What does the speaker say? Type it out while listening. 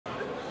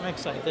I'm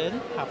excited,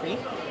 happy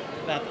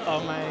that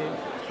all my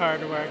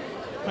hard work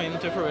came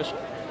to fruition.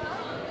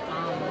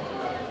 Um,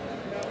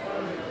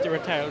 there were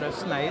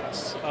tireless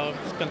nights of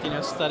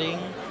continuous studying,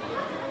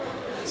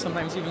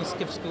 sometimes even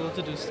skip school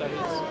to do studies.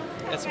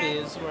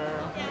 SBAs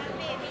were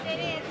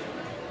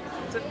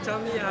Tell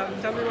me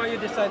why you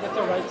decided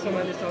to write so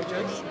many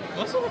subjects.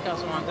 mostly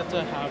because I wanted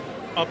to have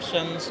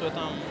options with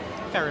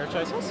career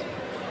choices.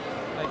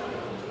 Like,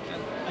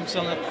 I'm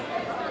still not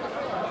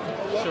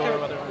sure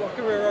whether What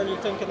career are you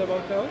thinking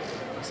about now?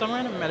 somewhere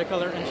in the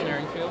medical or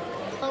engineering field.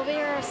 Well, we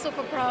are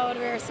super proud.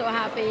 We are so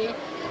happy.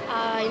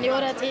 I knew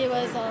that he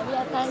was.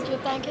 Yeah,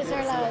 thank you, Sir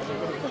Laju.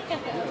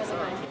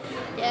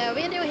 Yeah,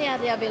 we knew he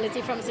had the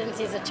ability from since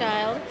he's a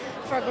child.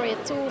 For grade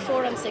 2,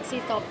 4, and 6, he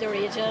topped the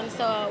region.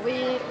 So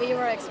we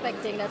were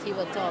expecting that he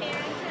would top.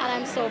 And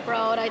I'm so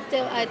proud.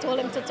 I told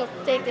him to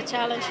take the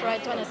challenge to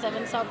write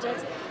 27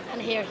 subjects,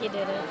 and here he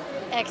did it.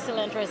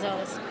 Excellent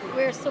results.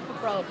 We're super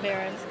proud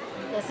parents.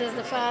 This is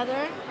the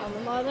father and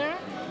the mother,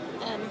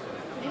 and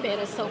he made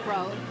us so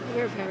proud.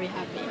 We're very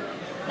happy.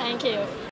 Thank you.